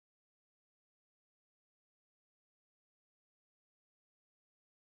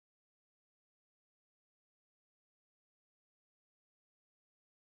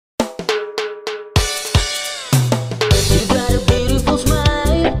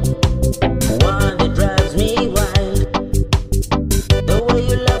One that drives me wild. The way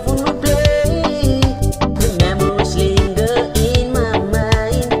you love when we play, the memories linger in my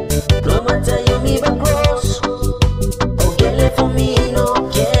mind. No matter you me back close, oh girl, for me no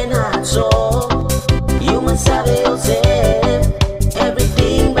cannot so. You must have yourself,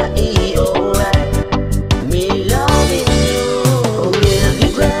 everything but it alright. Me loving you, oh girl, you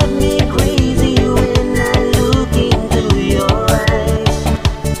drive me crazy when I look into your eyes.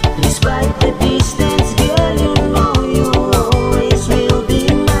 Despite the distance, girl, you know you always will be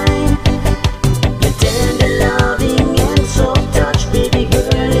mine. Your tender loving and soft touch, baby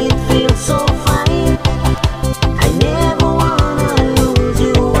girl, it feels so fine. I never wanna lose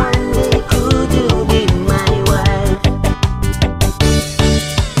you one day, could you be my wife?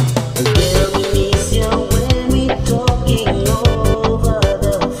 Girl, we miss you when we talking over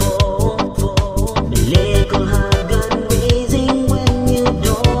the phone. The little hug and raising when you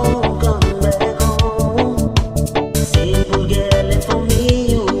don't come back home. Simple girl, for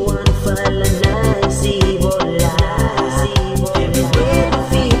me you want fall and I see bola. Every day to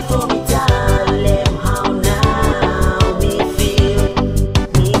feel for me, tell them how now me feel.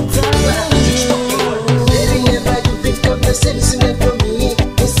 Me tell Baby, never you pick up the sentiment for me.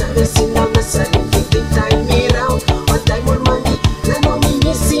 It's a blessing on the side, you think time me round. One time more money, now know me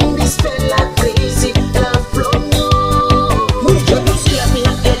missing this fella crazy love from you. you see me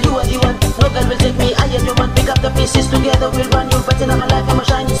and tell you what you want. No girl will take me, I am your one. Pick up the pieces together, we'll run you. But in my life, I'm a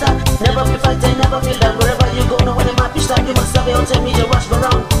shine.